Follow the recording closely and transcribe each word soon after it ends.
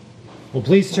Well,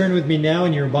 please turn with me now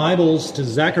in your Bibles to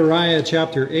Zechariah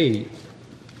chapter 8.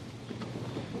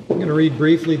 I'm going to read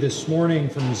briefly this morning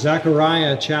from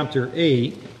Zechariah chapter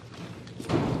 8.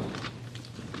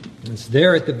 It's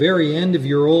there at the very end of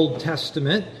your Old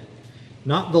Testament.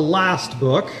 Not the last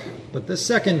book, but the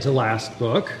second to last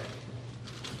book.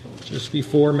 Just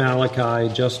before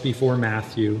Malachi, just before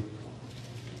Matthew.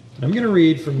 I'm going to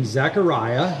read from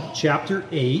Zechariah chapter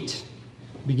 8,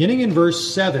 beginning in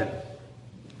verse 7.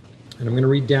 And I'm going to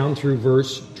read down through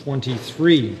verse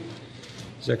 23.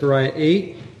 Zechariah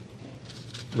 8,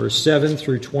 verse 7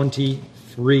 through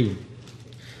 23.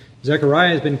 Zechariah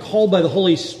has been called by the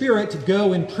Holy Spirit to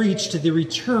go and preach to the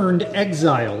returned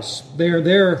exiles. They are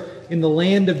there in the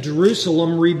land of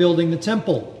Jerusalem rebuilding the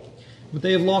temple. But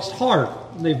they have lost heart.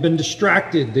 They've been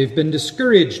distracted. They've been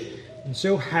discouraged. And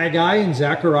so Haggai and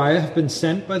Zechariah have been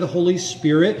sent by the Holy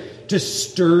Spirit to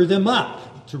stir them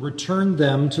up, to return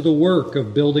them to the work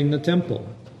of building the temple.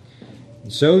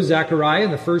 And so Zechariah,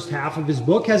 in the first half of his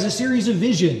book, has a series of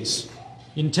visions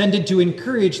intended to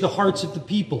encourage the hearts of the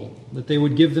people, that they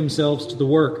would give themselves to the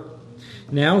work.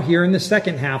 Now, here in the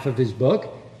second half of his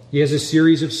book, he has a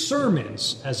series of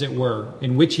sermons, as it were,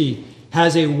 in which he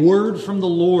has a word from the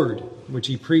Lord, which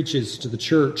he preaches to the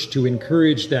church to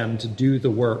encourage them to do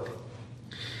the work.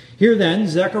 Here then,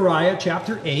 Zechariah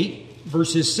chapter 8,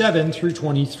 verses 7 through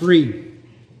 23.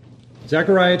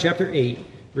 Zechariah chapter 8,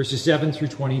 verses 7 through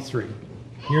 23.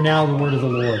 Hear now the word of the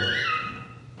Lord.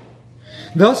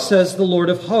 Thus says the Lord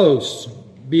of hosts,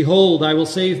 Behold, I will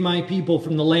save my people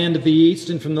from the land of the east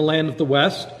and from the land of the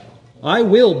west. I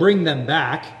will bring them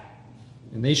back,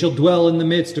 and they shall dwell in the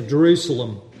midst of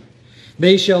Jerusalem.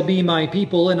 They shall be my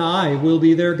people, and I will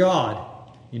be their God,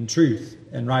 in truth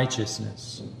and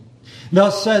righteousness.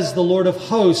 Thus says the Lord of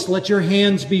hosts, Let your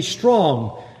hands be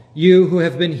strong, you who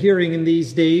have been hearing in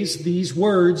these days these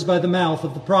words by the mouth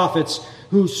of the prophets,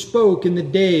 who spoke in the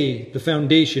day the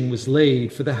foundation was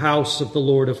laid for the house of the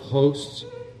Lord of hosts,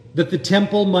 that the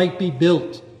temple might be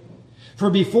built. For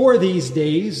before these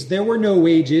days there were no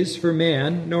wages for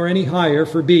man, nor any hire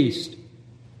for beast.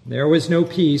 There was no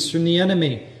peace from the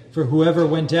enemy for whoever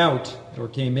went out or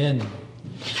came in.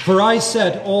 For I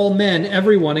set all men,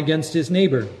 everyone against his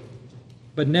neighbor.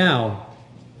 But now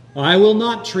I will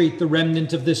not treat the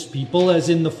remnant of this people as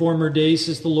in the former days,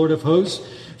 says the Lord of hosts.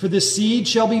 For the seed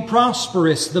shall be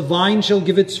prosperous, the vine shall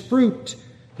give its fruit,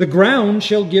 the ground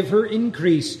shall give her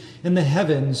increase, and the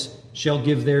heavens shall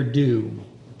give their due.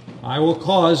 I will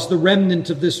cause the remnant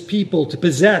of this people to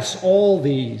possess all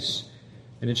these,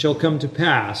 and it shall come to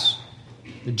pass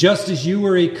that just as you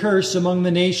were a curse among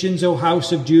the nations, O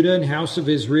house of Judah and house of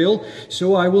Israel,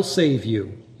 so I will save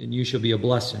you, and you shall be a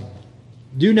blessing.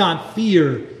 Do not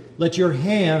fear, let your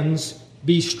hands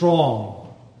be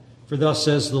strong. For thus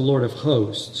says the Lord of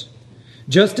hosts,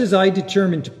 Just as I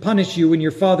determined to punish you when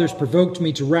your fathers provoked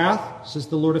me to wrath, says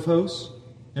the Lord of hosts,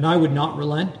 and I would not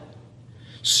relent,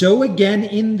 so again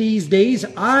in these days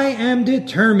I am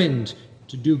determined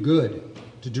to do good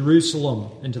to Jerusalem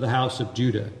and to the house of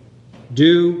Judah.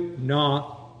 Do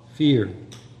not fear.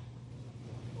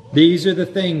 These are the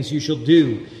things you shall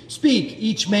do. Speak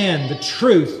each man the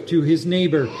truth to his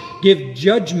neighbor. Give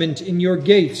judgment in your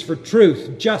gates for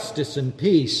truth, justice, and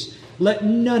peace. Let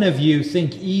none of you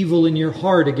think evil in your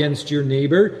heart against your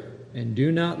neighbor, and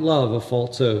do not love a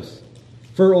false oath.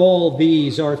 For all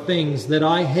these are things that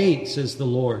I hate, says the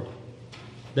Lord.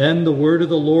 Then the word of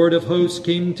the Lord of hosts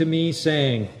came to me,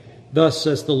 saying, Thus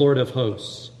says the Lord of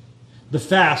hosts, the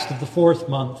fast of the 4th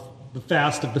month, the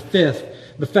fast of the 5th,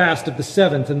 the fast of the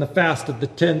 7th, and the fast of the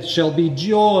 10th shall be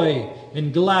joy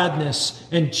and gladness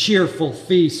and cheerful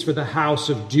feasts for the house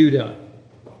of Judah.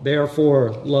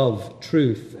 Therefore love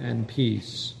truth and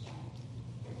peace.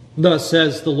 Thus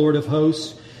says the Lord of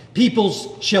hosts, Peoples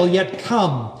shall yet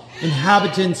come,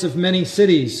 inhabitants of many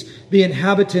cities. The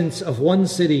inhabitants of one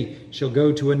city shall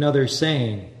go to another,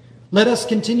 saying, Let us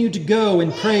continue to go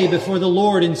and pray before the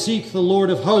Lord and seek the Lord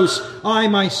of hosts. I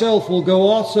myself will go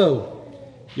also.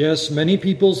 Yes, many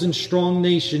peoples and strong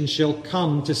nations shall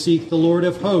come to seek the Lord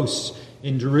of hosts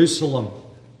in Jerusalem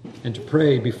and to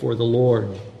pray before the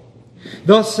Lord.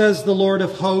 Thus says the Lord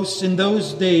of hosts, in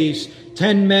those days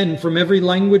 10 men from every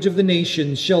language of the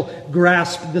nations shall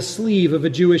grasp the sleeve of a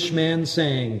Jewish man,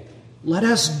 saying, Let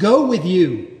us go with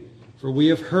you, for we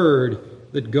have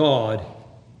heard that God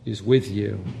is with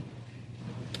you.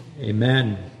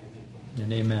 Amen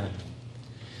and amen.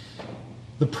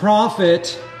 The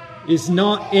prophet is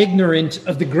not ignorant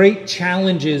of the great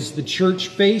challenges the church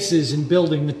faces in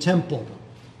building the temple.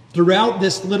 Throughout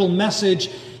this little message,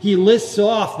 he lists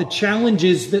off the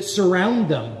challenges that surround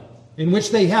them in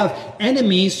which they have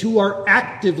enemies who are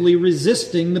actively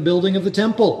resisting the building of the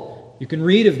temple. You can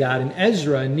read of that in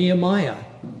Ezra and Nehemiah.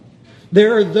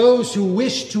 There are those who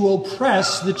wish to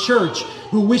oppress the church,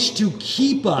 who wish to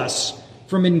keep us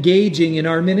from engaging in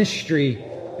our ministry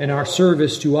and our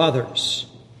service to others.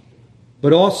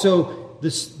 But also,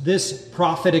 this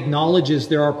prophet acknowledges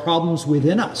there are problems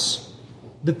within us,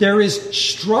 that there is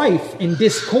strife and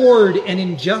discord and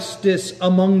injustice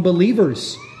among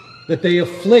believers, that they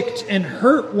afflict and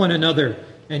hurt one another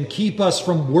and keep us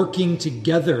from working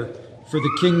together for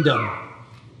the kingdom.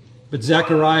 But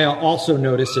Zechariah also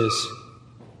notices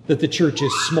that the church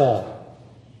is small.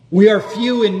 We are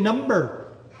few in number.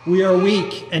 We are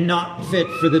weak and not fit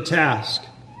for the task.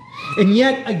 And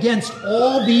yet, against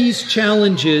all these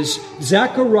challenges,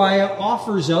 Zechariah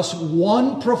offers us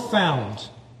one profound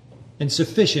and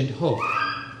sufficient hope.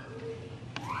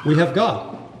 We have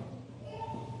God.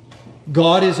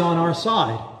 God is on our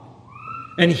side,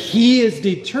 and He is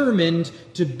determined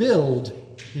to build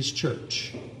His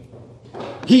church.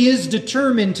 He is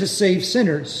determined to save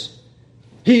sinners.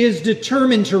 He is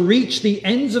determined to reach the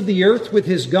ends of the earth with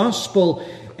His gospel,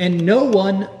 and no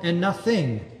one and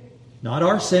nothing, not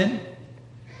our sin,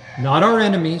 not our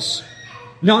enemies,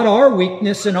 not our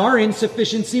weakness and our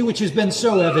insufficiency, which has been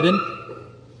so evident,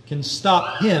 can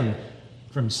stop Him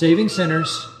from saving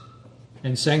sinners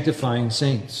and sanctifying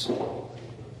saints.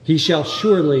 He shall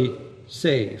surely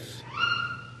save.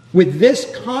 With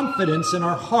this confidence in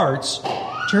our hearts,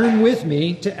 turn with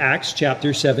me to Acts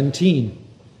chapter 17.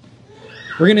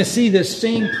 We're going to see this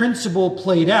same principle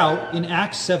played out in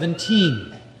Acts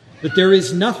 17, that there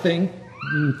is nothing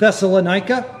in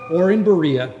Thessalonica or in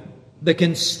Berea that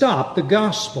can stop the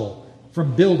gospel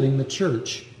from building the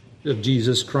church of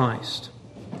Jesus Christ.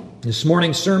 This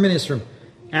morning's sermon is from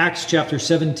Acts chapter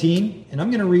 17, and I'm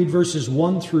going to read verses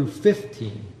 1 through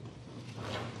 15.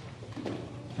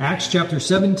 Acts chapter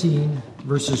 17,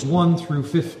 verses 1 through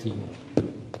 15.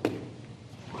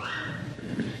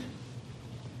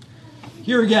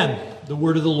 Here again, the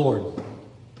word of the Lord.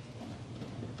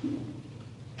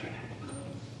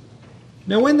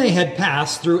 Now when they had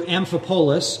passed through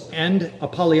Amphipolis and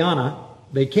Apollonia,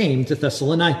 they came to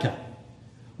Thessalonica,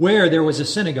 where there was a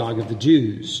synagogue of the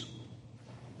Jews.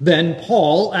 Then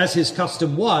Paul, as his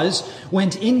custom was,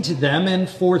 went into them and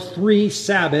for 3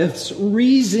 Sabbaths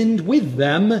reasoned with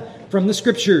them from the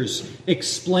Scriptures,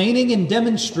 explaining and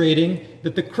demonstrating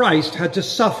that the Christ had to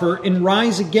suffer and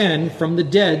rise again from the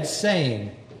dead,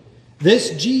 saying, "This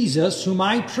Jesus whom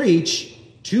I preach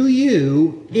to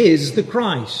you is the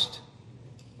Christ."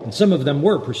 And some of them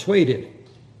were persuaded.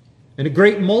 And a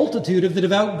great multitude of the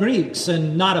devout Greeks,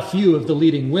 and not a few of the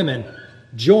leading women,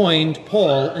 joined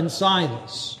Paul and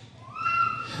Silas.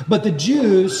 But the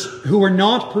Jews who were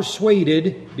not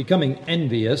persuaded, becoming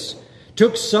envious,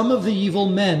 took some of the evil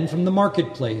men from the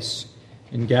marketplace,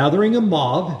 and gathering a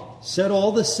mob, set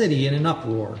all the city in an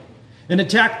uproar, and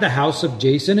attacked the house of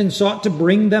Jason, and sought to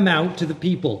bring them out to the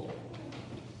people.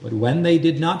 But when they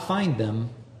did not find them,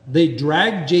 they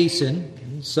dragged Jason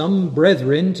and some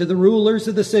brethren to the rulers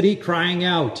of the city, crying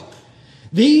out,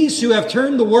 "These who have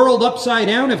turned the world upside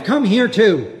down have come here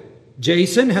too.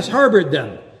 Jason has harbored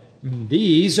them.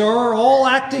 These are all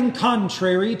acting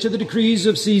contrary to the decrees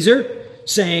of Caesar,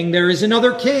 saying there is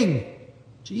another king,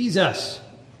 Jesus."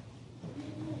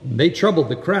 They troubled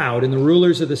the crowd and the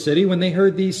rulers of the city when they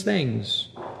heard these things.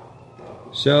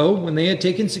 So, when they had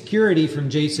taken security from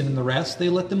Jason and the rest, they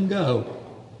let them go.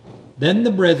 Then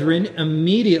the brethren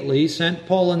immediately sent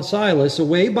Paul and Silas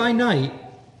away by night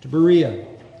to Berea.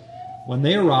 When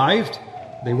they arrived,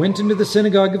 they went into the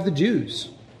synagogue of the Jews.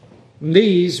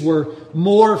 These were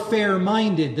more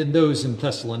fair-minded than those in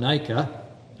Thessalonica,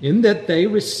 in that they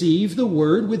received the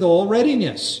word with all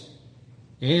readiness,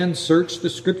 and searched the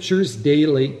Scriptures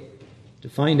daily to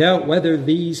find out whether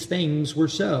these things were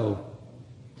so.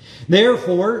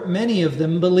 Therefore, many of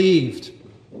them believed,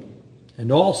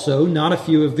 and also not a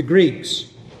few of the Greeks,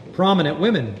 prominent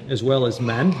women as well as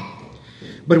men.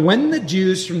 But when the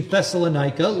Jews from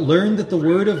Thessalonica learned that the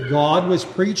word of God was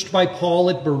preached by Paul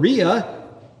at Berea,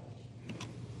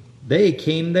 they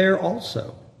came there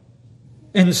also,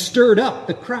 and stirred up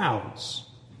the crowds.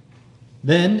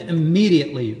 Then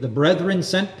immediately the brethren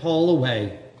sent Paul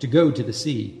away to go to the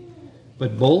sea,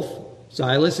 but both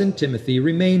Silas and Timothy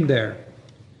remained there.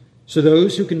 So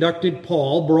those who conducted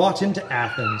Paul brought him to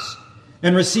Athens,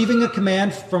 and receiving a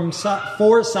command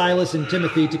for Silas and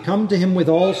Timothy to come to him with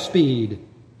all speed,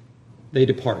 they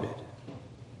departed.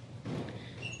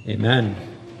 Amen.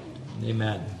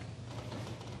 Amen.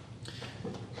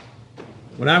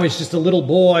 When I was just a little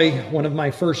boy, one of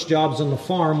my first jobs on the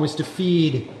farm was to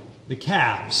feed the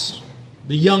calves.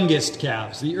 the youngest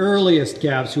calves, the earliest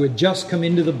calves who had just come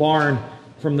into the barn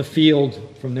from the field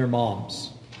from their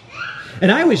moms.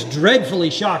 And I was dreadfully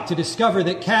shocked to discover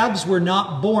that calves were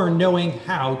not born knowing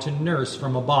how to nurse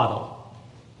from a bottle.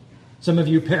 Some of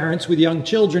you parents with young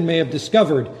children may have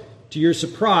discovered, to your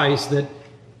surprise, that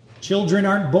children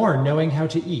aren't born knowing how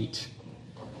to eat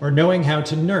or knowing how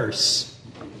to nurse.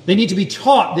 They need to be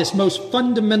taught this most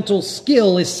fundamental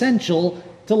skill essential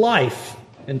to life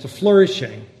and to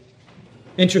flourishing.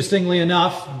 Interestingly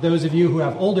enough, those of you who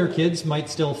have older kids might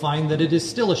still find that it is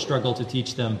still a struggle to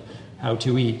teach them how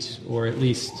to eat, or at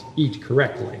least eat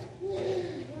correctly.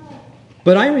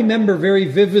 But I remember very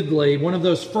vividly one of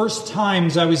those first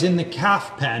times I was in the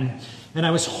calf pen, and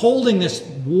I was holding this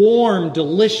warm,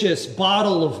 delicious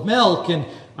bottle of milk, and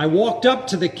I walked up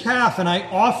to the calf and I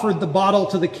offered the bottle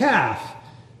to the calf,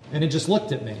 and it just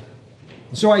looked at me.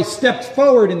 So I stepped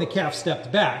forward and the calf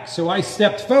stepped back. So I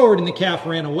stepped forward and the calf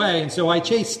ran away, and so I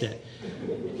chased it.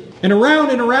 And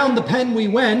around the pen we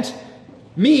went,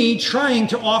 me trying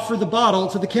to offer the bottle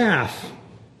to the calf,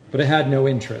 but it had no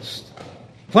interest.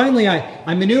 Finally,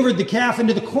 I maneuvered the calf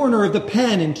into the corner of the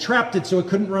pen and trapped it so it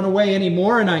couldn't run away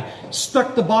anymore, and I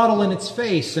stuck the bottle in its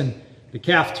face, and the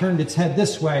calf turned its head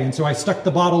this way, and so I stuck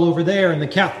the bottle over there, and the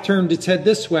calf turned its head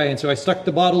this way, and so I stuck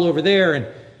the bottle over there, and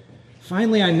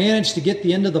finally I managed to get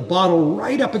the end of the bottle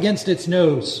right up against its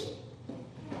nose.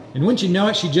 And wouldn't you know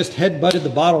it, she just head-butted the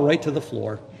bottle right to the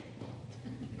floor.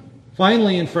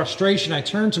 Finally, in frustration, I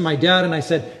turned to my dad and I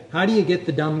said, "How do you get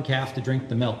the dumb calf to drink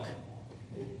the milk?"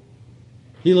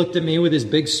 He looked at me with his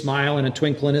big smile and a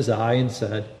twinkle in his eye and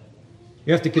said,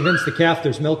 "You have to convince the calf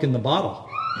there's milk in the bottle."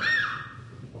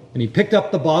 And he picked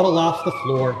up the bottle off the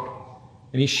floor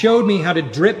and he showed me how to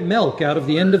drip milk out of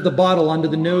the end of the bottle onto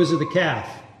the nose of the calf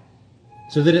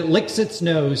so that it licks its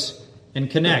nose and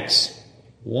connects.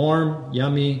 Warm,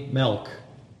 yummy milk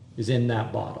is in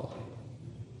that bottle.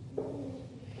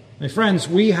 My friends,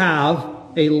 we have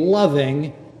a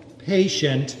loving,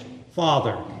 patient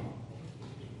Father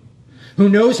who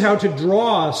knows how to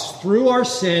draw us through our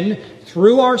sin,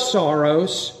 through our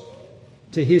sorrows,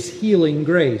 to his healing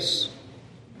grace,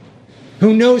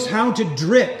 who knows how to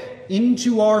drip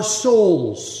into our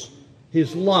souls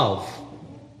his love,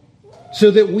 so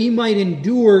that we might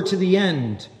endure to the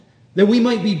end, that we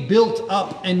might be built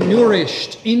up and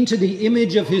nourished into the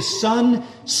image of his Son,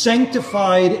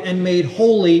 sanctified and made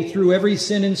holy through every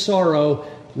sin and sorrow,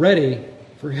 ready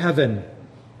for heaven.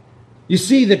 You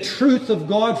see, the truth of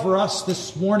God for us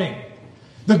this morning,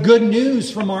 the good news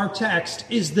from our text,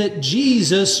 is that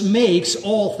Jesus makes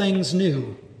all things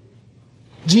new.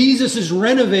 Jesus is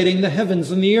renovating the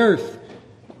heavens and the earth.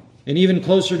 And even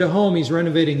closer to home, he's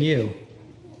renovating you.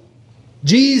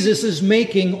 Jesus is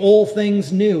making all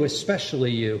things new,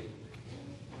 especially you.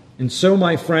 And so,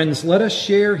 my friends, let us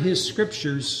share his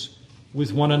scriptures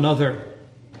with one another.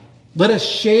 Let us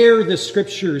share the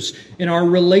scriptures in our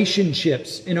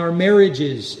relationships, in our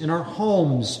marriages, in our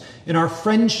homes, in our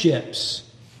friendships,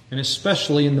 and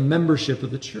especially in the membership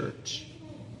of the church.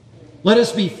 Let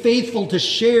us be faithful to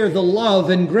share the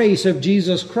love and grace of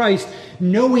Jesus Christ,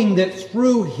 knowing that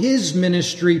through his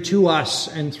ministry to us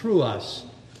and through us,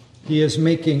 he is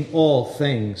making all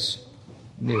things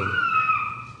new.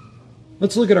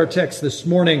 Let's look at our text this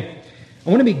morning. I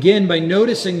want to begin by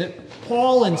noticing that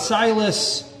Paul and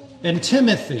Silas and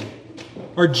Timothy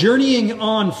are journeying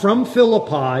on from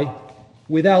Philippi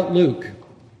without Luke.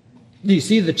 Do you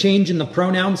see the change in the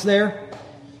pronouns there?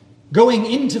 Going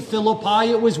into Philippi,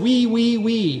 it was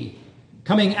we.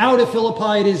 Coming out of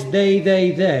Philippi, it is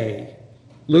they.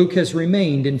 Luke has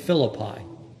remained in Philippi.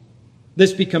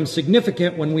 This becomes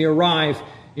significant when we arrive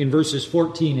in verses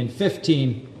 14 and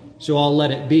 15, so I'll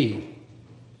let it be.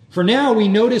 For now, we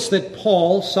notice that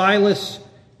Paul, Silas,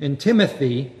 and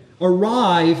Timothy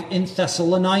arrive in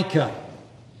Thessalonica.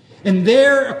 And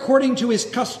there, according to his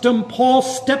custom, Paul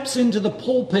steps into the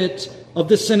pulpit of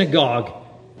the synagogue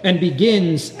and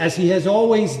begins, as he has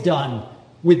always done,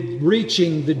 with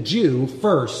reaching the Jew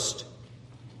first.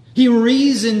 He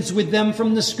reasons with them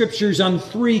from the scriptures on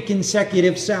 3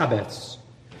 consecutive Sabbaths.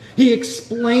 He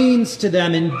explains to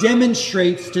them and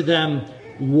demonstrates to them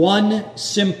one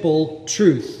simple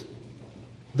truth.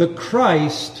 The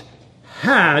Christ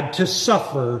had to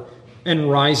suffer and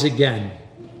rise again.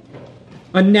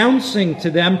 Announcing to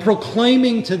them,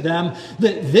 proclaiming to them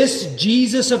that this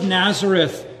Jesus of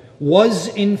Nazareth was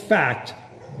in fact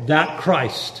that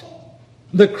Christ.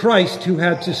 The Christ who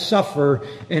had to suffer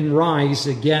and rise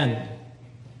again.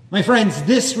 My friends,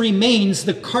 this remains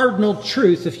the cardinal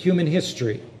truth of human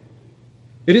history.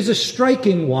 It is a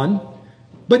striking one,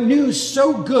 but news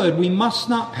so good we must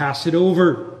not pass it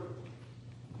over.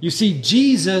 You see,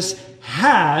 Jesus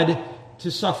had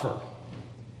to suffer.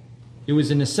 It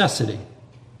was a necessity.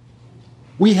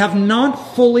 We have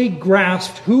not fully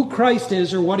grasped who Christ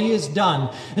is or what he has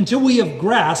done until we have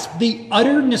grasped the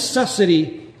utter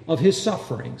necessity of his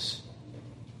sufferings.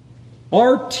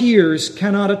 Our tears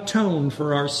cannot atone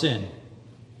for our sin.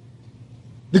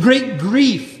 The great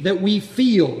grief that we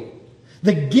feel,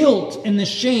 the guilt and the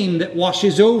shame that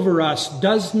washes over us,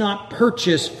 does not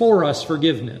purchase for us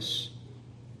forgiveness.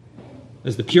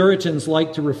 As the Puritans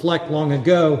liked to reflect long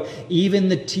ago, even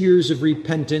the tears of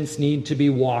repentance need to be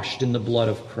washed in the blood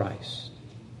of Christ.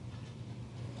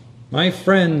 My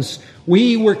friends,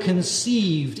 we were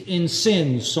conceived in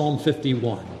sin, Psalm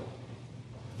 51.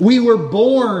 We were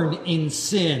born in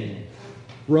sin,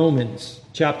 Romans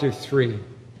chapter 3.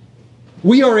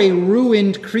 We are a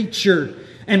ruined creature,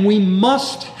 and we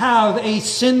must have a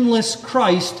sinless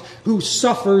Christ who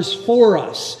suffers for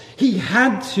us. He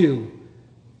had to.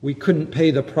 We couldn't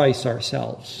pay the price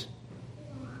ourselves.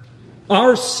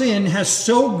 Our sin has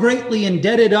so greatly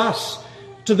indebted us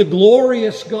to the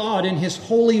glorious God in his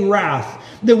holy wrath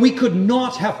that we could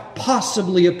not have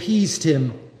possibly appeased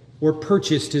him or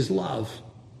purchased his love.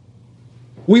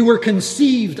 We were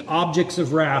conceived objects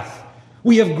of wrath.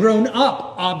 We have grown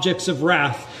up objects of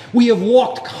wrath. We have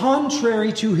walked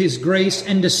contrary to his grace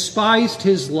and despised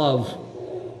his love.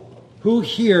 Who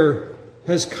here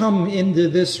has come into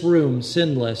this room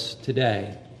sinless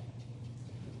today?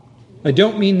 I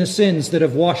don't mean the sins that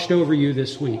have washed over you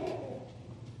this week.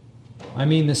 I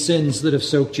mean the sins that have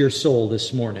soaked your soul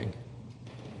this morning,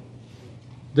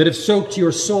 that have soaked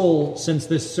your soul since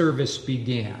this service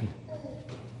began.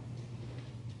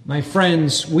 My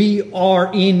friends, we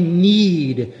are in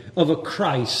need of a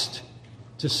Christ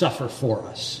to suffer for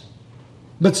us.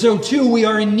 But so too we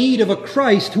are in need of a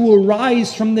Christ who will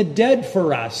rise from the dead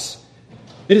for us.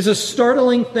 It is a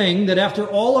startling thing that after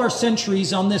all our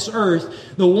centuries on this earth,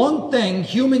 the one thing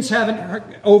humans haven't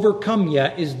overcome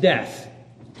yet is death.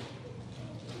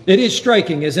 It is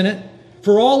striking, isn't it?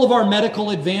 For all of our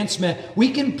medical advancement,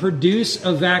 we can produce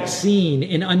a vaccine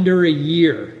in under a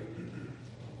year.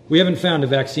 We haven't found a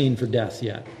vaccine for death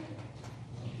yet.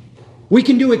 We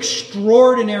can do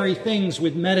extraordinary things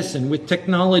with medicine, with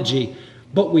technology,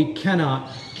 but we cannot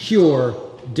cure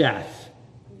death.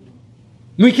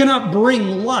 We cannot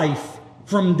bring life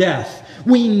from death.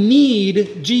 We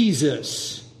need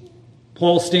Jesus.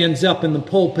 Paul stands up in the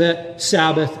pulpit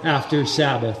Sabbath after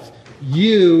Sabbath.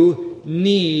 You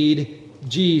need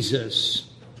Jesus.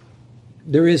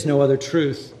 There is no other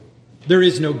truth. There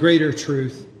is no greater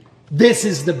truth. This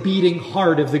is the beating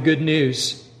heart of the good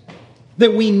news.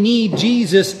 That we need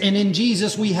Jesus, and in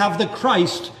Jesus we have the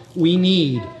Christ we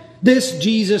need. This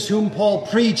Jesus whom Paul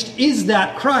preached is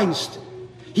that Christ.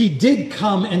 He did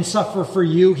come and suffer for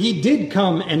you. He did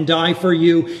come and die for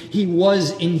you. He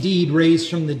was indeed raised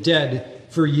from the dead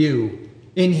for you.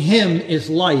 In him is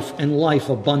life and life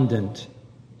abundant.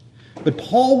 But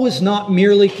Paul was not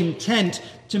merely content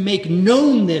to make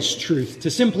known this truth, to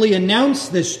simply announce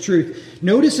this truth.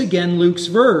 Notice again Luke's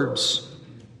verbs,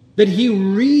 that he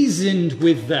reasoned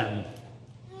with them.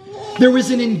 There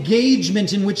was an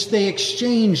engagement in which they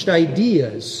exchanged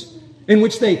ideas, in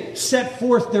which they set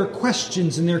forth their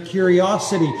questions and their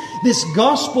curiosity. This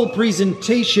gospel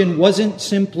presentation wasn't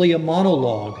simply a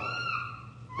monologue.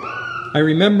 I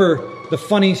remember the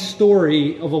funny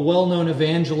story of a well-known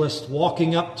evangelist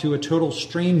walking up to a total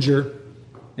stranger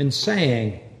and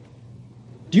saying,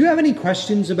 "Do you have any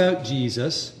questions about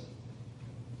Jesus?"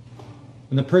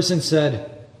 And the person said,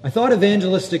 "I thought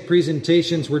evangelistic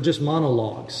presentations were just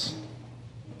monologues.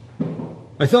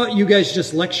 I thought you guys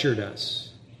just lectured us."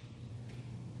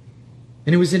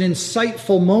 And it was an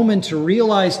insightful moment to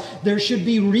realize there should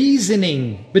be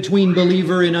reasoning between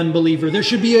believer and unbeliever. There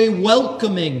should be a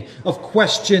welcoming of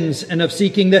questions and of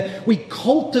seeking, that we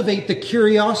cultivate the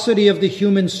curiosity of the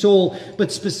human soul.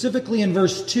 But specifically in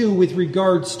verse 2 with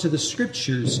regards to the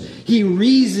Scriptures, he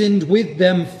reasoned with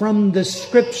them from the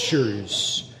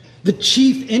Scriptures. The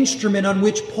chief instrument on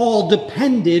which Paul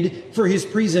depended for his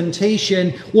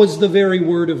presentation was the very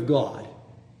Word of God.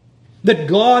 That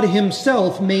God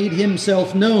himself made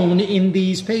himself known in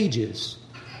these pages.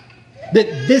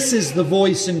 That this is the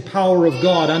voice and power of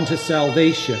God unto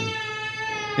salvation.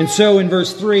 And so in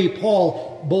verse 3,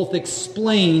 Paul both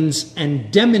explains and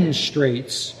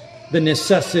demonstrates the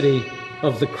necessity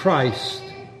of the Christ.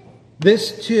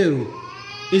 This too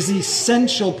is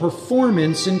essential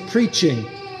performance in preaching.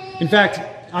 In fact,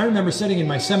 I remember sitting in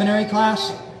my seminary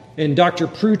class, and Dr.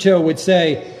 Pruto would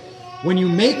say, when you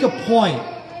make a point,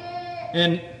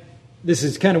 and this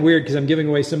is kind of weird because I'm giving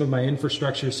away some of my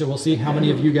infrastructure, so we'll see how many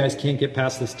of you guys can't get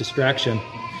past this distraction.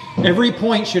 Every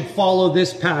point should follow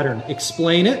this pattern.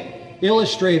 Explain it,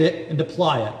 illustrate it, and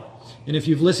apply it. And if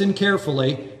you've listened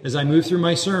carefully, as I move through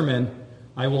my sermon,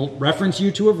 I will reference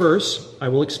you to a verse. I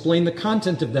will explain the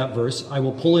content of that verse. I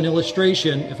will pull an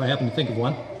illustration, if I happen to think of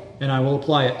one, and I will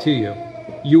apply it to you.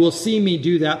 You will see me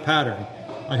do that pattern.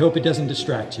 I hope it doesn't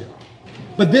distract you.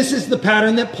 But this is the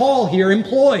pattern that Paul here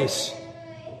employs.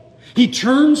 He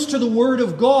turns to the Word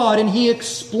of God and he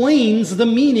explains the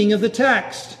meaning of the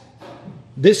text.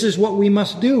 This is what we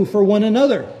must do for one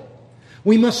another.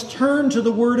 We must turn to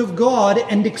the Word of God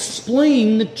and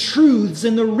explain the truths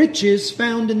and the riches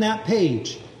found in that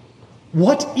page.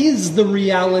 What is the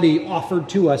reality offered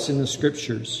to us in the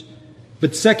Scriptures?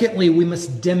 But secondly, we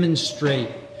must demonstrate.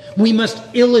 We must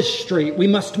illustrate. We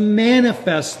must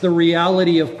manifest the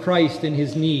reality of Christ and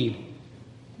His need.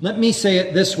 Let me say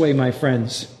it this way, my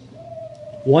friends.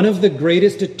 One of the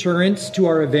greatest deterrents to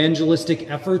our evangelistic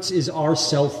efforts is our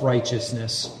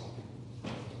self-righteousness.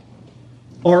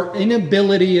 Our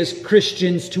inability as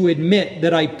Christians to admit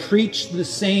that I preach the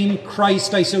same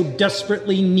Christ I so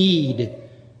desperately need.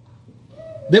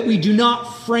 That we do not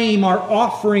frame our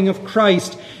offering of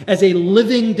Christ as a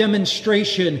living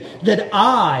demonstration that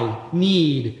I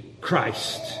need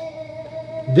Christ.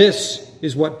 This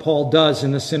is what Paul does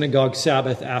in the synagogue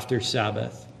Sabbath after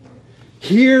Sabbath.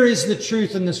 Here is the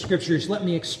truth in the Scriptures. Let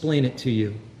me explain it to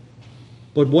you.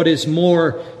 But what is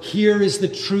more, here is the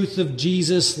truth of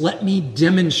Jesus. Let me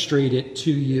demonstrate it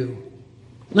to you.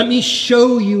 Let me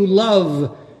show you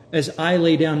love as I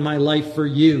lay down my life for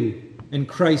you and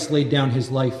Christ laid down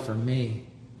His life for me.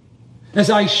 As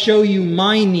I show you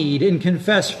my need and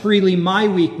confess freely my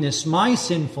weakness, my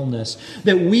sinfulness,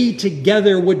 that we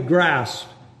together would grasp,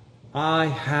 I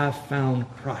have found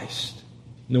Christ.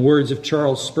 In the words of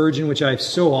Charles Spurgeon, which I've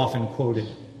so often quoted,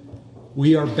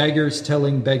 we are beggars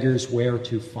telling beggars where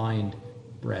to find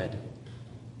bread.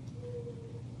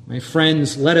 My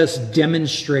friends, let us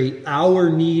demonstrate our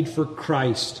need for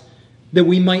Christ, that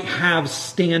we might have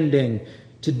standing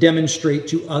to demonstrate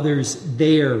to others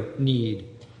their need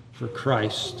for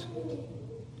Christ.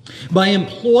 By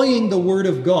employing the Word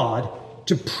of God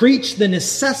to preach the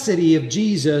necessity of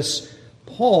Jesus,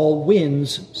 Paul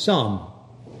wins some.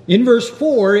 In verse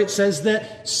 4, it says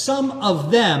that some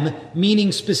of them,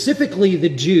 meaning specifically the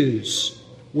Jews,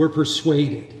 were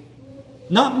persuaded.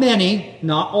 Not many,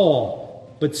 not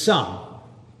all, but some.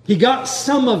 He got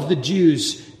some of the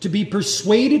Jews to be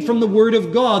persuaded from the Word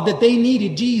of God that they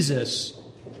needed Jesus.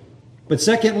 But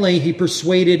secondly, he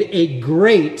persuaded a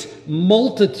great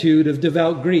multitude of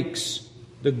devout Greeks,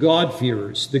 the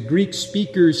God-fearers, the Greek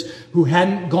speakers who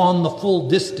hadn't gone the full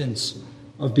distance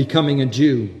of becoming a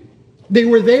Jew. They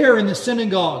were there in the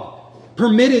synagogue,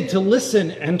 permitted to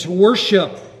listen and to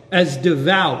worship as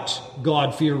devout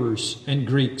God-fearers and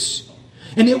Greeks.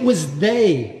 And it was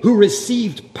they who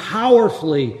received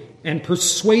powerfully and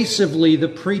persuasively the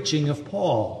preaching of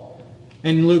Paul.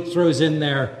 And Luke throws in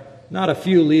there, not a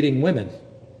few leading women.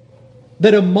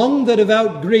 That among the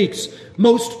devout Greeks,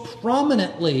 most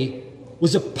prominently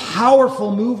was a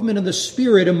powerful movement of the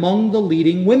Spirit among the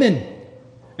leading women.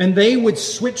 And they would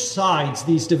switch sides,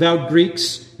 these devout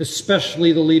Greeks,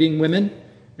 especially the leading women,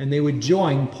 and they would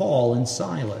join Paul and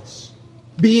Silas,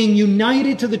 being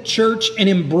united to the church and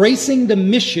embracing the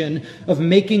mission of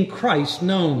making Christ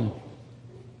known.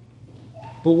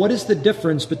 But what is the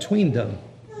difference between them?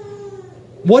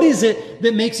 What is it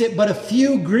that makes it but a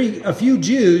few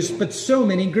Jews, but so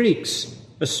many Greeks,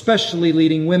 especially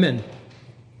leading women?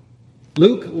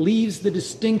 Luke leaves the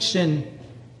distinction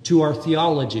to our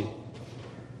theology.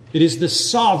 It is the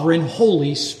sovereign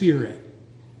Holy Spirit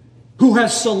who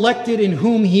has selected in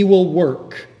whom He will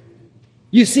work.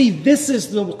 You see, this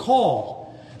is the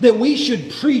call, that we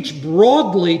should preach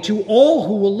broadly to all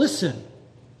who will listen,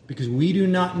 because we do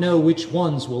not know which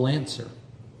ones will answer.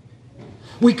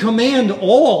 We command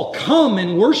all, come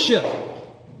and worship,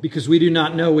 because we do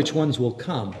not know which ones will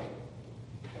come.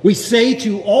 We say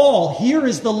to all, here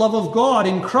is the love of God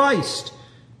in Christ,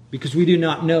 because we do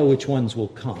not know which ones will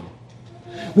come.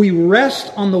 We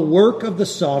rest on the work of the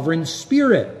sovereign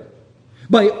Spirit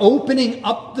by opening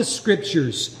up the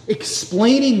Scriptures,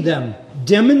 explaining them,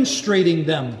 demonstrating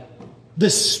them. The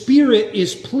Spirit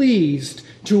is pleased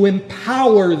to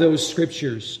empower those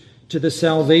Scriptures to the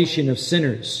salvation of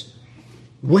sinners.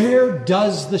 Where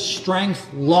does the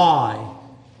strength lie?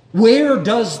 Where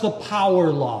does the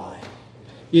power lie?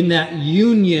 In that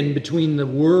union between the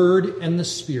Word and the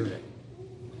Spirit.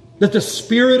 That the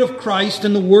Spirit of Christ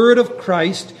and the Word of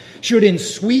Christ should in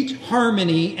sweet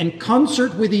harmony and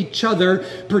concert with each other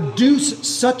produce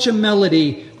such a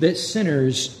melody that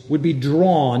sinners would be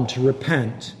drawn to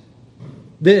repent.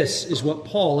 This is what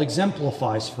Paul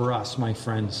exemplifies for us, my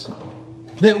friends.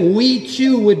 That we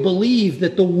too would believe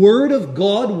that the Word of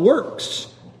God works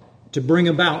to bring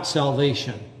about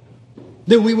salvation.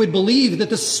 That we would believe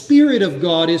that the Spirit of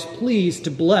God is pleased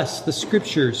to bless the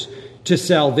Scriptures to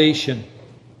salvation.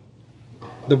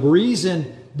 The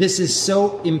reason this is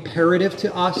so imperative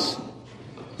to us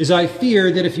is I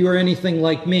fear that if you are anything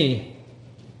like me,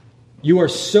 you are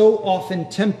so often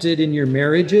tempted in your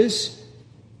marriages,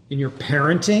 in your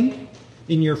parenting,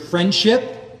 in your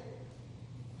friendship,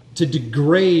 to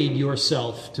degrade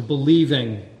yourself to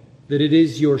believing that it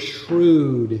is your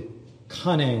shrewd,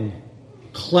 cunning,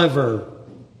 clever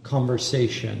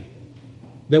conversation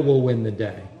that will win the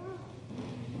day.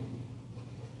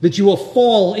 That you will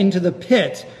fall into the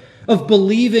pit of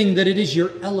believing that it is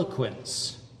your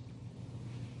eloquence,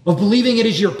 of believing it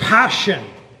is your passion,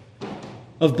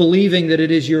 of believing that it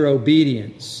is your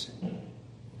obedience.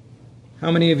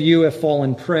 How many of you have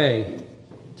fallen prey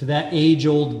to that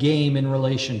age-old game in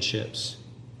relationships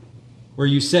where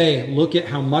you say, look at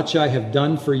how much I have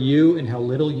done for you and how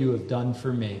little you have done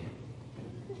for me?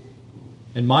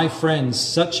 And my friends,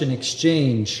 such an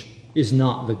exchange is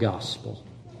not the gospel.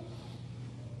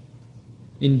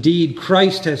 Indeed,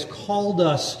 Christ has called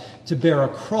us to bear a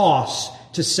cross,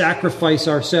 to sacrifice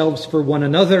ourselves for one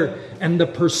another, and the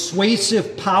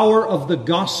persuasive power of the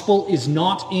gospel is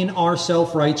not in our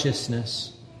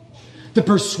self-righteousness. The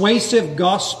persuasive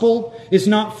gospel is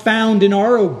not found in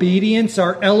our obedience,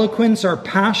 our eloquence, our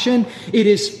passion. It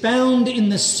is found in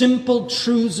the simple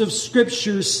truths of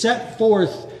Scripture set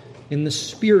forth in the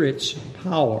Spirit's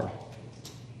power.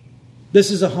 This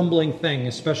is a humbling thing,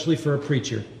 especially for a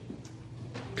preacher,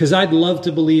 because I'd love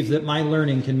to believe that my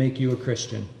learning can make you a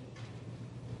Christian.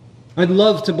 I'd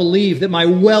love to believe that my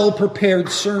well-prepared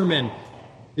sermon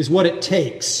is what it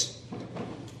takes.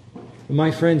 But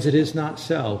my friends, it is not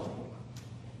so.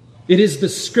 It is the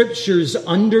Scriptures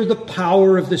under the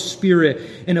power of the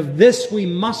Spirit, and of this we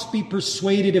must be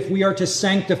persuaded if we are to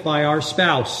sanctify our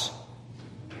spouse,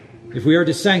 if we are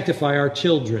to sanctify our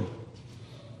children,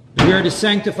 if we are to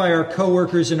sanctify our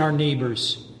co-workers and our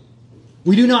neighbors.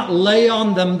 We do not lay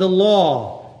on them the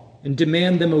law and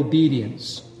demand them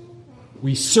obedience.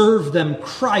 We serve them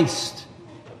Christ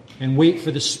and wait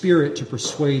for the Spirit to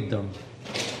persuade them.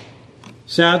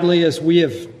 Sadly, as we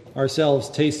have ourselves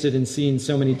tasted and seen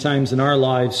so many times in our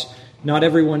lives, not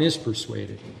everyone is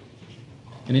persuaded.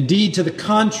 And indeed, to the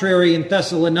contrary, in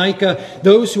Thessalonica,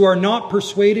 those who are not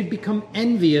persuaded become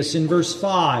envious in verse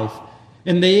 5.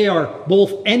 And they are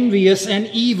both envious and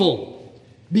evil,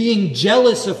 being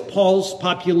jealous of Paul's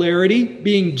popularity,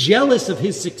 being jealous of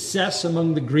his success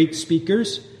among the Greek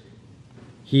speakers.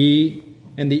 He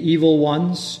and the evil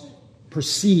ones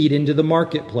proceed into the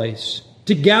marketplace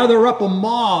to gather up a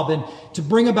mob and to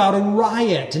bring about a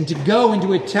riot and to go and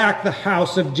to attack the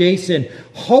house of Jason,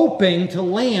 hoping to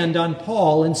land on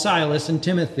Paul and Silas and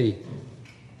Timothy.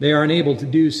 They are unable to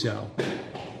do so.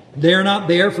 They are not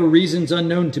there for reasons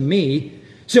unknown to me.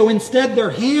 So instead,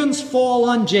 their hands fall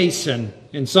on Jason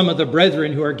and some of the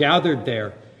brethren who are gathered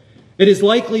there. It is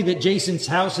likely that Jason's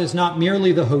house is not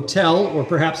merely the hotel, or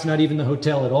perhaps not even the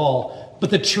hotel at all, but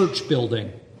the church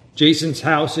building. Jason's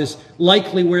house is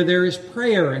likely where there is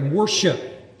prayer and worship.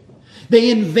 They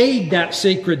invade that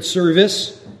sacred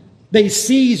service. They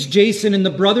seize Jason and the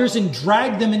brothers and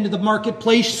drag them into the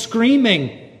marketplace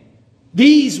screaming.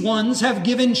 These ones have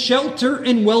given shelter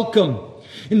and welcome.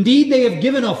 Indeed, they have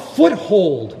given a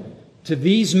foothold to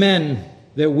these men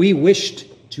that we wished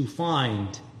to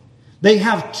find. They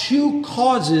have two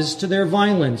causes to their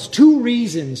violence, two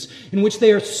reasons in which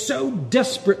they are so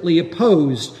desperately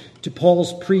opposed to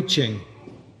Paul's preaching.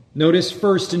 Notice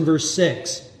first in verse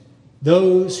 6,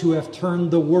 those who have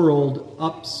turned the world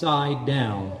upside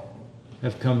down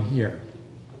have come here.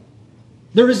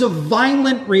 There is a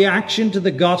violent reaction to the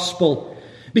gospel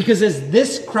because, as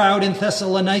this crowd in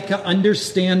Thessalonica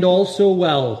understand all so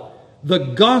well, the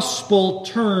gospel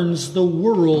turns the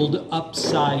world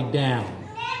upside down.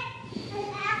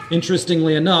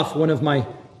 Interestingly enough, one of my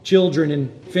children in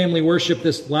family worship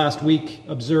this last week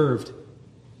observed,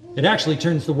 it actually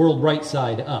turns the world right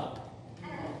side up.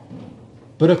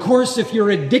 But of course, if you're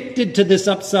addicted to this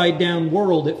upside down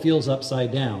world, it feels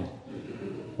upside down.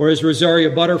 Or as Rosaria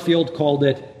Butterfield called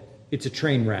it, it's a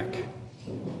train wreck.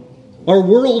 Our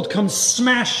world comes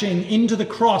smashing into the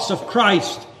cross of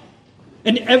Christ.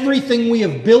 And everything we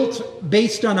have built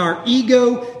based on our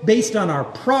ego, based on our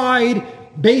pride,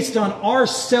 based on our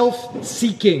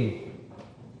self-seeking,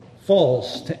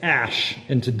 falls to ash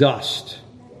and to dust.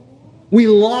 We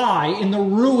lie in the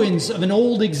ruins of an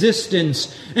old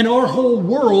existence, and our whole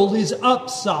world is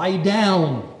upside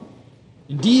down.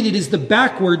 Indeed, it is the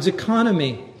backwards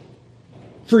economy.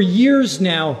 For years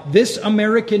now, this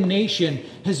American nation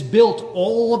has built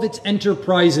all of its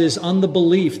enterprises on the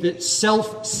belief that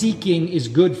self-seeking is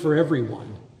good for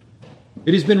everyone.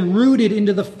 It has been rooted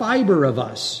into the fiber of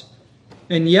us.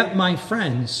 And yet, my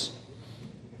friends,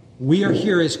 we are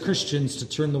here as Christians to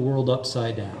turn the world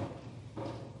upside down.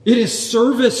 It is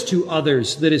service to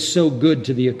others that is so good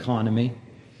to the economy.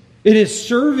 It is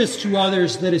service to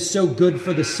others that is so good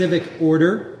for the civic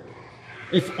order.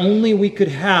 If only we could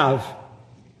have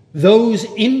those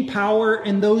in power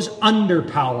and those under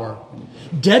power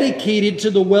dedicated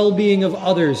to the well-being of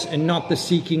others and not the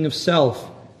seeking of self.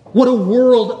 What a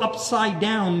world upside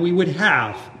down we would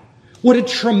have. What a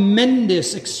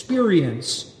tremendous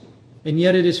experience. And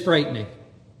yet it is frightening.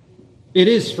 It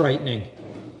is frightening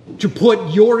to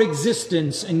put your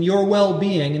existence and your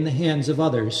well-being in the hands of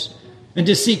others, and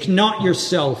to seek not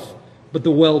yourself, but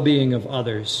the well-being of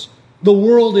others. The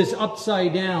world is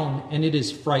upside down, and it is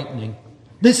frightening.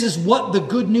 This is what the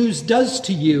good news does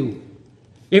to you.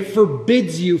 It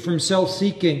forbids you from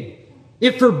self-seeking.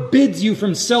 It forbids you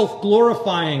from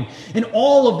self-glorifying and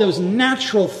all of those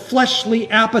natural fleshly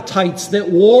appetites that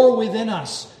war within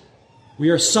us. We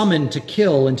are summoned to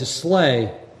kill and to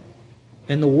slay,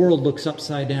 and the world looks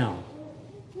upside down.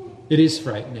 It is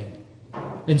frightening.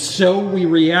 And so we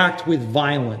react with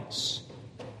violence.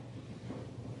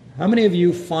 How many of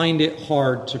you find it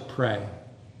hard to pray?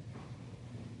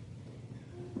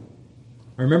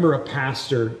 I remember a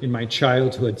pastor in my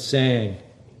childhood saying,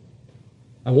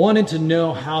 I wanted to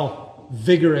know how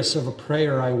vigorous of a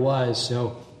prayer I was,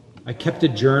 so I kept a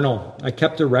journal. I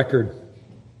kept a record.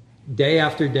 Day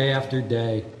after day after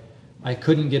day, I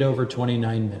couldn't get over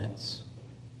 29 minutes.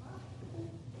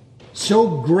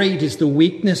 So great is the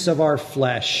weakness of our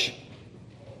flesh.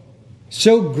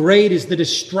 So great is the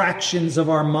distractions of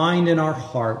our mind and our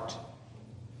heart.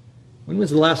 When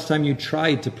was the last time you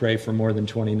tried to pray for more than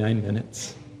 29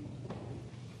 minutes?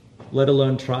 Let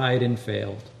alone tried and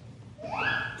failed.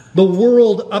 The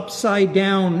world upside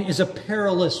down is a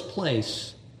perilous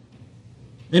place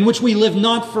in which we live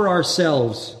not for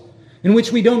ourselves, in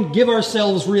which we don't give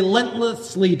ourselves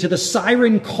relentlessly to the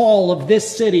siren call of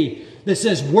this city that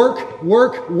says, work,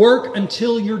 work, work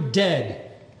until you're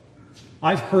dead.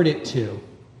 I've heard it too.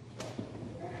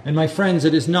 And my friends,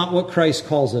 it is not what Christ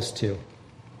calls us to.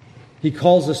 He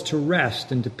calls us to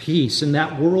rest and to peace, and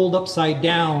that world upside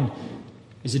down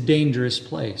is a dangerous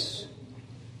place.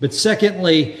 But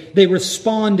secondly, they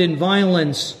respond in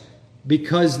violence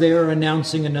because they are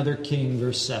announcing another king,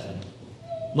 verse 7.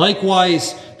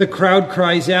 Likewise, the crowd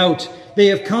cries out, they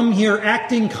have come here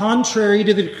acting contrary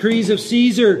to the decrees of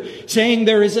Caesar, saying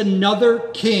there is another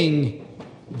king,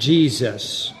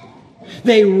 Jesus.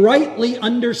 They rightly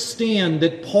understand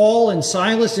that Paul and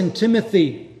Silas and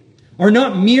Timothy are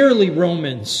not merely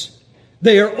Romans.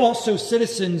 They are also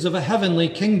citizens of a heavenly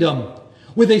kingdom,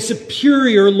 with a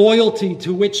superior loyalty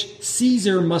to which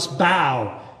Caesar must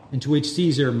bow and to which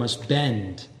Caesar must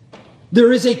bend.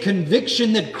 There is a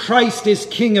conviction that Christ is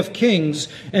King of kings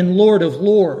and Lord of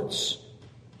lords.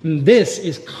 And this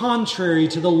is contrary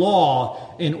to the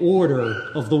law and order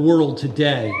of the world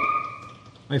today.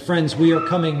 My friends, we are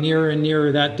coming nearer and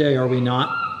nearer that day, are we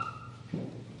not?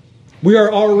 We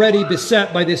are already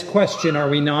beset by this question, are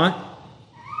we not?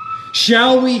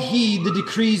 Shall we heed the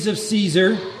decrees of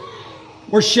Caesar?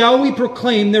 Or shall we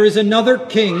proclaim there is another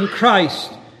king,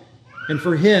 Christ, and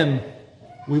for him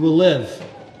we will live,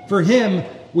 for him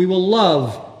we will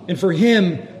love, and for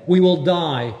him we will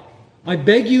die? I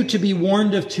beg you to be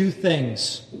warned of two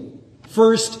things.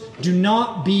 First, do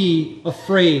not be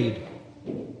afraid.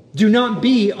 Do not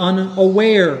be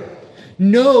unaware.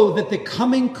 Know that the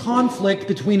coming conflict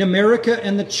between America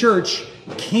and the church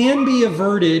can be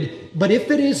averted, but if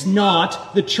it is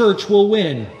not, the church will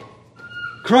win.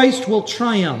 Christ will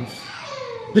triumph.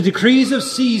 The decrees of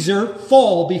Caesar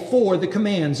fall before the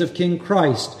commands of King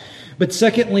Christ. But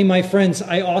secondly, my friends,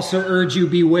 I also urge you,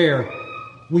 beware.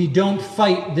 We don't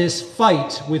fight this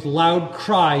fight with loud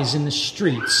cries in the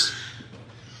streets.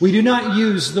 We do not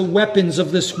use the weapons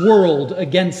of this world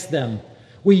against them.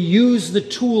 We use the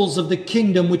tools of the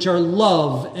kingdom, which are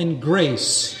love and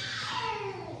grace.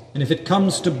 And if it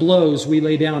comes to blows, we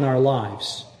lay down our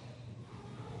lives.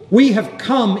 We have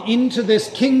come into this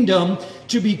kingdom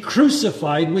to be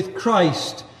crucified with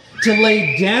Christ, to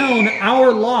lay down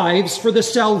our lives for the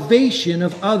salvation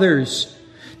of others.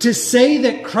 To say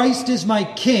that Christ is my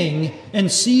king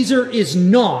and Caesar is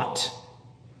not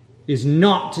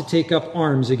to take up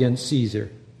arms against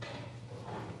Caesar.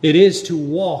 It is to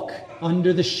walk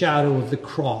under the shadow of the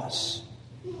cross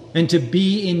and to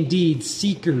be indeed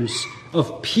seekers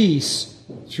of peace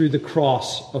through the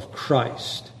cross of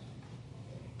Christ.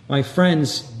 My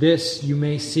friends, this, you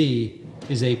may see,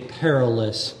 is a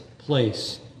perilous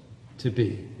place to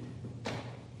be.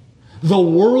 The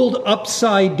world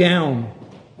upside down,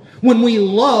 when we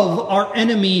love our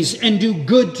enemies and do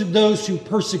good to those who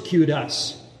persecute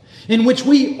us, in which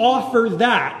we offer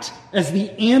that as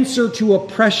the answer to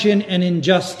oppression and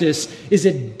injustice, is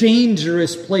a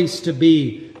dangerous place to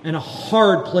be and a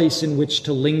hard place in which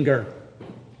to linger.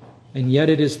 And yet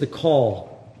it is the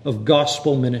call of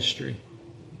gospel ministry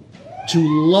to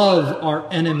love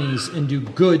our enemies and do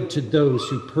good to those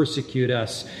who persecute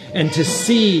us, and to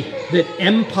see that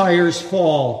empires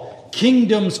fall,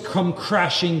 kingdoms come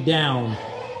crashing down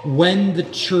when the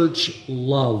church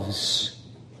loves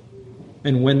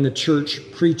and when the church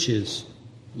preaches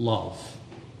love.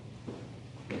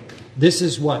 This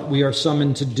is what we are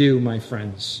summoned to do, my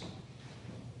friends.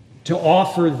 To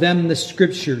offer them the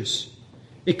Scriptures,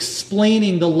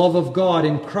 explaining the love of God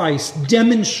in Christ,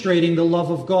 demonstrating the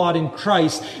love of God in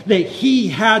Christ, that He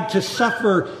had to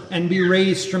suffer and be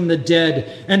raised from the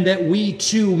dead, and that we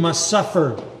too must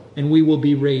suffer and we will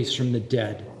be raised from the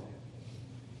dead.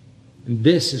 And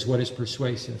this is what is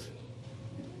persuasive.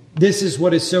 This is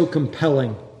what is so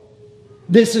compelling.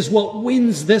 This is what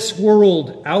wins this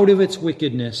world out of its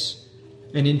wickedness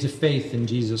and into faith in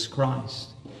Jesus Christ.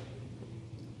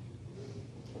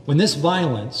 When this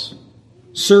violence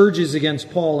surges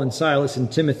against Paul and Silas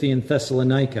and Timothy in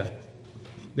Thessalonica,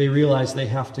 they realize they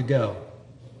have to go.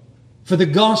 For the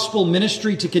gospel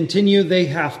ministry to continue, they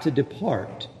have to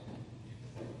depart.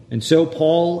 And so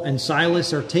Paul and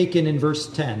Silas are taken in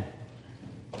verse 10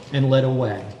 and led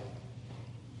away.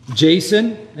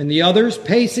 Jason and the others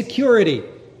pay security,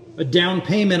 a down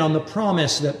payment on the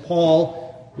promise that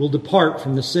Paul will depart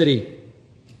from the city.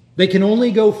 They can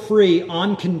only go free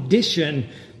on condition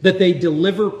that they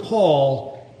deliver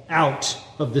Paul out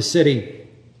of the city.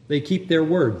 They keep their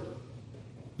word.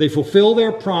 They fulfill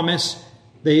their promise.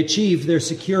 They achieve their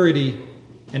security,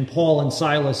 and Paul and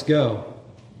Silas go.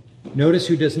 Notice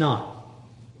who does not.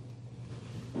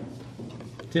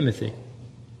 Timothy.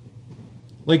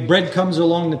 Like breadcrumbs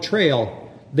along the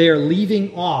trail, they are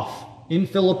leaving off in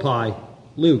Philippi,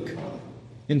 Luke.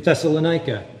 In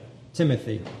Thessalonica,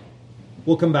 Timothy.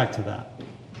 We'll come back to that.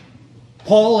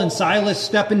 Paul and Silas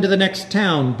step into the next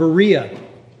town, Berea,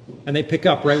 and they pick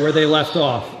up right where they left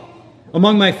off.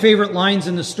 Among my favorite lines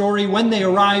in the story, when they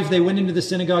arrived, they went into the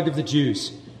synagogue of the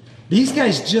Jews. These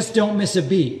guys just don't miss a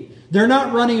beat. They're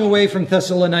not running away from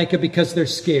Thessalonica because they're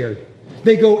scared.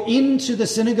 They go into the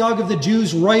synagogue of the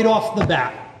Jews right off the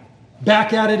bat.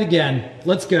 Back at it again.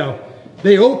 Let's go.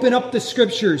 They open up the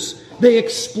Scriptures. They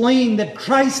explain that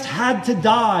Christ had to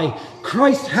die.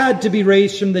 Christ had to be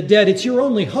raised from the dead. It's your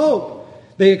only hope.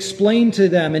 They explain to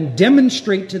them and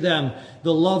demonstrate to them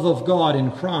the love of God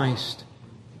in Christ.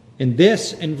 And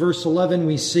this, in verse 11,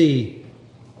 we see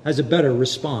has a better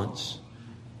response.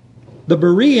 The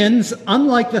Bereans,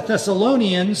 unlike the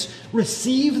Thessalonians,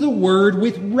 receive the word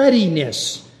with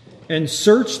readiness and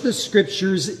search the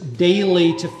Scriptures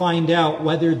daily to find out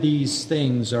whether these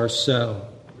things are so.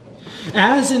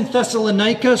 As in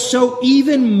Thessalonica, so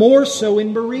even more so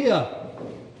in Berea.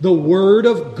 The Word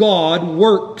of God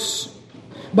works.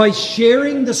 By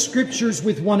sharing the Scriptures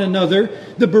with one another,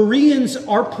 the Bereans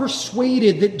are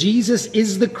persuaded that Jesus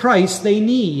is the Christ they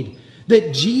need,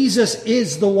 that Jesus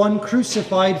is the one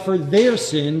crucified for their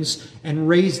sins and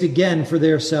raised again for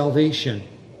their salvation.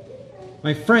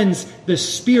 My friends, the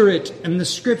Spirit and the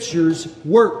Scriptures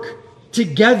work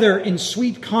together in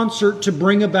sweet concert to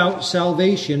bring about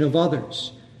salvation of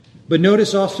others. But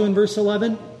notice also in verse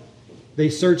 11, they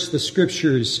search the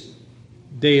Scriptures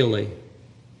daily.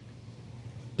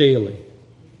 Daily.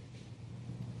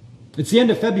 It's the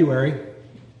end of February.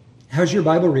 How's your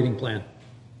Bible reading plan?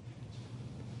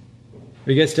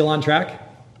 Are you guys still on track?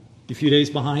 A few days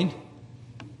behind?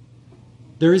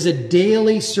 There is a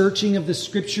daily searching of the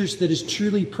Scriptures that is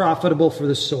truly profitable for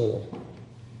the soul.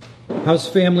 How's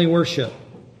family worship?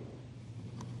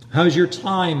 How's your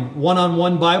time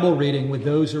one-on-one Bible reading with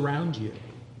those around you?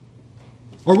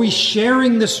 Are we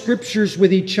sharing the Scriptures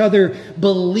with each other,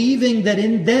 believing that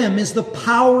in them is the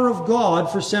power of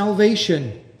God for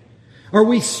salvation? Are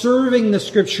we serving the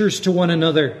Scriptures to one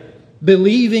another,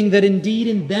 believing that indeed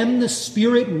in them the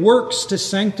Spirit works to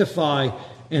sanctify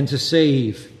and to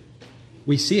save?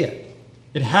 We see it.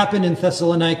 It happened in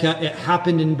Thessalonica. It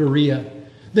happened in Berea.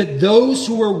 That those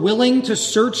who were willing to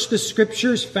search the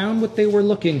Scriptures found what they were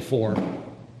looking for.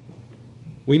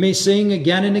 We may sing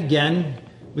again and again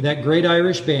with that great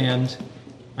Irish band,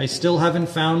 I still haven't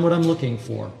found what I'm looking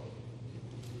for.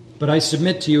 But I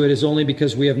submit to you it is only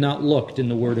because we have not looked in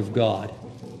the Word of God.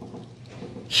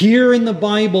 Here in the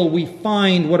Bible, we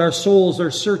find what our souls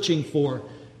are searching for.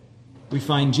 We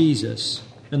find Jesus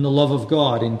and the love of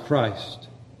God in Christ.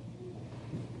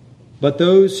 But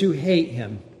those who hate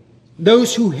him,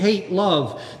 those who hate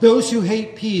love, those who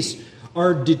hate peace,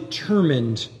 are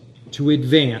determined to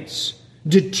advance,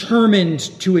 determined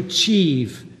to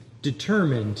achieve,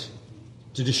 determined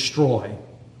to destroy.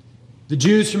 The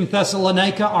Jews from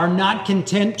Thessalonica are not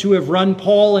content to have run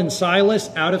Paul and Silas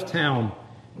out of town.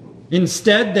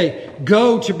 Instead, they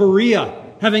go to Berea,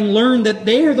 having learned that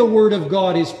there the word of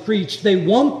God is preached. They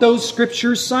want those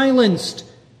scriptures silenced.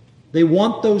 They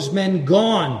want those men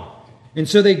gone. And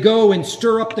so they go and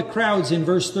stir up the crowds in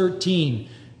verse 13.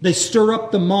 They stir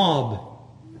up the mob.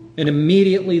 And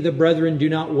immediately the brethren do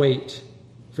not wait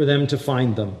for them to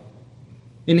find them.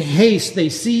 In haste, they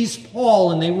seize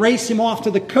Paul and they race him off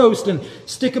to the coast and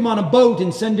stick him on a boat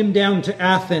and send him down to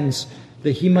Athens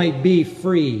that he might be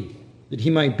free, that he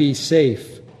might be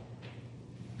safe.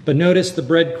 But notice the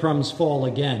breadcrumbs fall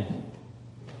again,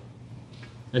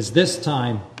 as this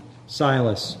time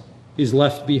Silas is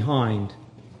left behind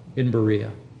in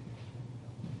Berea.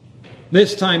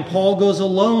 This time Paul goes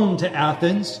alone to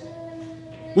Athens,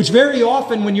 which very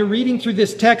often when you're reading through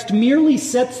this text merely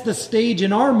sets the stage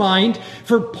in our mind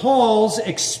for Paul's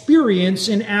experience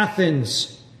in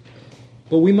Athens.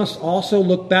 But we must also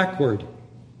look backward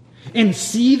and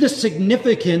see the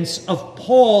significance of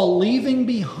Paul leaving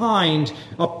behind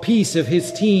a piece of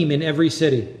his team in every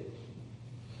city.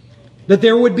 That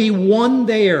there would be one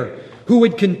there who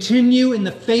would continue in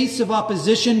the face of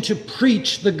opposition to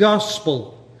preach the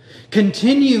gospel,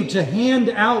 continue to hand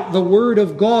out the word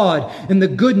of God and the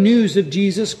good news of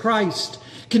Jesus Christ,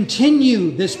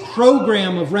 continue this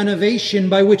program of renovation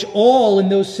by which all in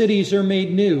those cities are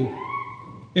made new,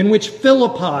 in which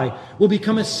Philippi will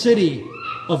become a city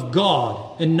of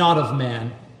God and not of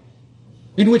man,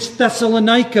 in which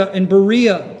Thessalonica and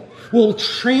Berea will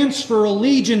transfer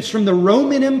allegiance from the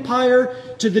Roman Empire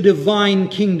to the divine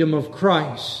kingdom of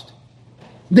Christ.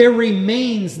 There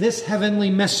remains this heavenly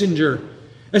messenger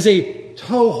as a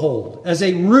toehold, as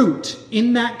a root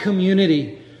in that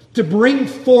community to bring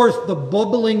forth the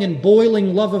bubbling and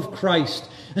boiling love of Christ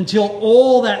until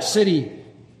all that city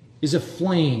is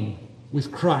aflame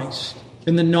with Christ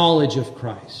and the knowledge of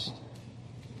Christ.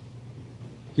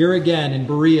 Here again in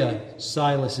Berea,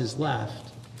 Silas is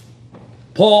left.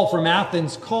 Paul from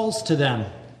Athens calls to them.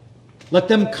 Let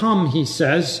them come, he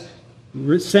says,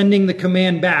 sending the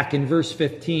command back in verse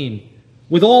 15.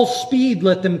 With all speed,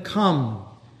 let them come.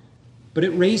 But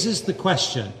it raises the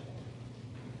question,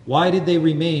 why did they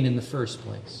remain in the first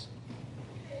place?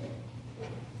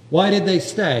 Why did they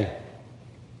stay?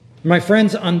 My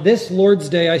friends, on this Lord's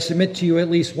Day, I submit to you at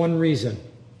least one reason.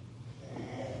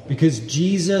 Because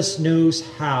Jesus knows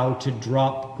how to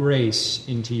drop grace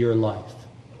into your life.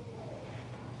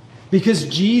 Because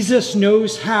Jesus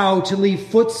knows how to leave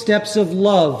footsteps of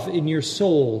love in your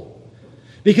soul.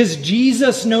 Because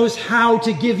Jesus knows how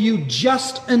to give you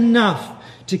just enough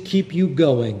to keep you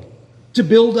going, to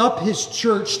build up his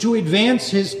church, to advance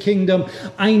his kingdom.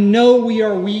 I know we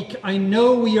are weak. I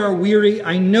know we are weary.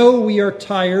 I know we are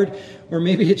tired. Or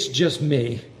maybe it's just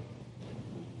me.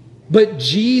 But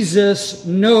Jesus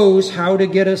knows how to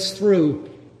get us through.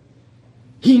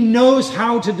 He knows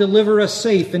how to deliver us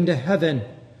safe into heaven.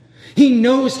 He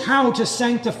knows how to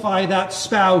sanctify that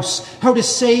spouse, how to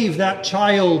save that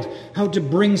child, how to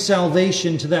bring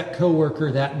salvation to that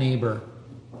coworker, that neighbor.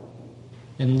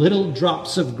 And little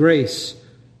drops of grace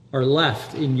are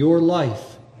left in your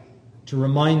life to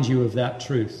remind you of that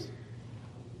truth.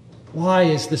 Why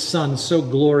is the sun so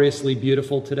gloriously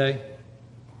beautiful today?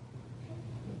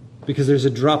 Because there's a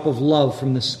drop of love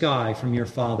from the sky from your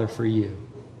Father for you.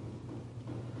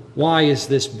 Why is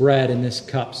this bread and this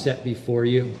cup set before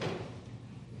you?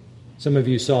 Some of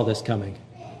you saw this coming.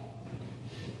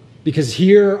 Because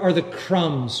here are the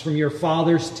crumbs from your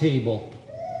Father's table,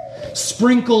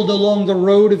 sprinkled along the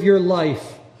road of your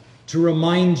life to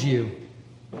remind you,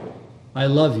 I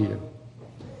love you.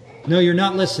 No, you're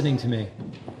not listening to me.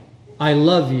 I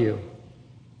love you.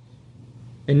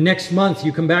 And next month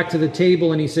you come back to the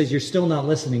table and he says, you're still not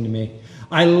listening to me.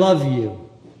 I love you.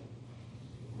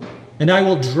 And I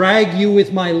will drag you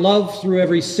with my love through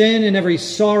every sin and every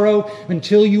sorrow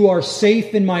until you are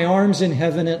safe in my arms in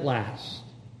heaven at last.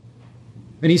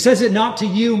 And he says it not to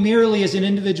you merely as an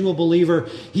individual believer.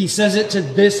 He says it to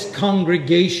this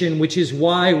congregation, which is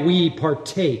why we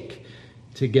partake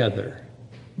together.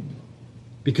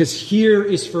 Because here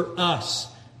is for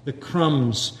us the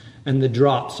crumbs and the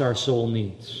drops our soul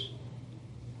needs.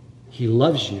 He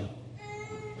loves you.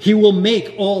 He will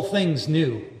make all things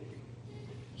new.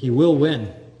 He will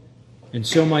win. And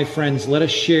so, my friends, let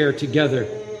us share together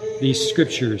these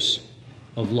scriptures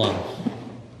of love.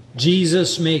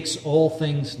 Jesus makes all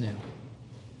things new.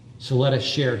 So let us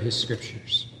share his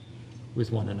scriptures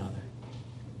with one another.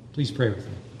 Please pray with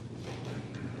me.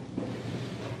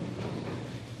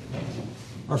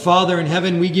 Our Father in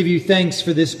heaven, we give you thanks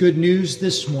for this good news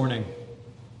this morning,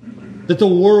 that the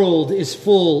world is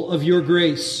full of your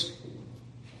grace,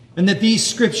 and that these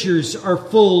scriptures are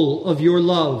full of your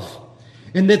love,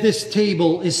 and that this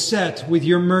table is set with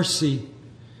your mercy,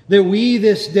 that we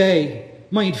this day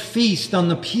might feast on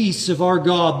the peace of our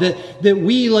God, that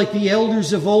we, like the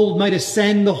elders of old, might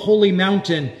ascend the holy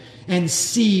mountain and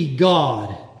see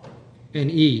God and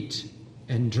eat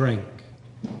and drink.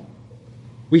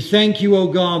 We thank you, O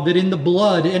God, that in the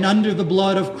blood and under the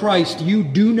blood of Christ, you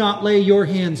do not lay your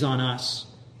hands on us,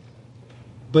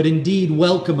 but indeed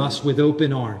welcome us with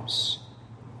open arms.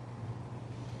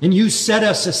 And you set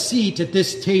us a seat at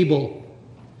this table,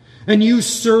 and you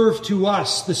serve to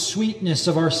us the sweetness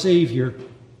of our Savior.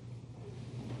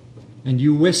 And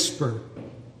you whisper,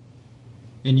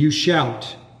 and you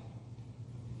shout,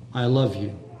 I love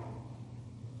you.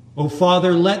 O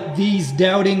Father, let these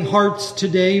doubting hearts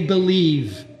today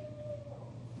believe.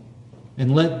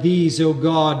 And let these, O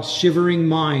God, shivering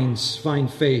minds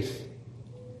find faith.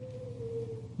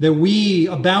 That we,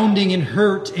 abounding in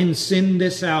hurt and sin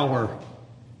this hour,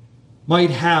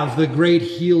 might have the great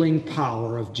healing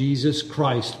power of Jesus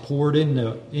Christ poured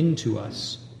into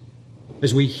us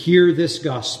as we hear this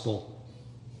gospel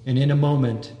and in a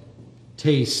moment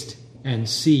taste and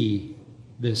see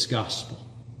this gospel.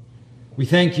 We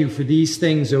thank you for these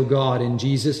things, O God, in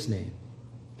Jesus' name.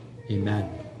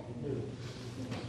 Amen.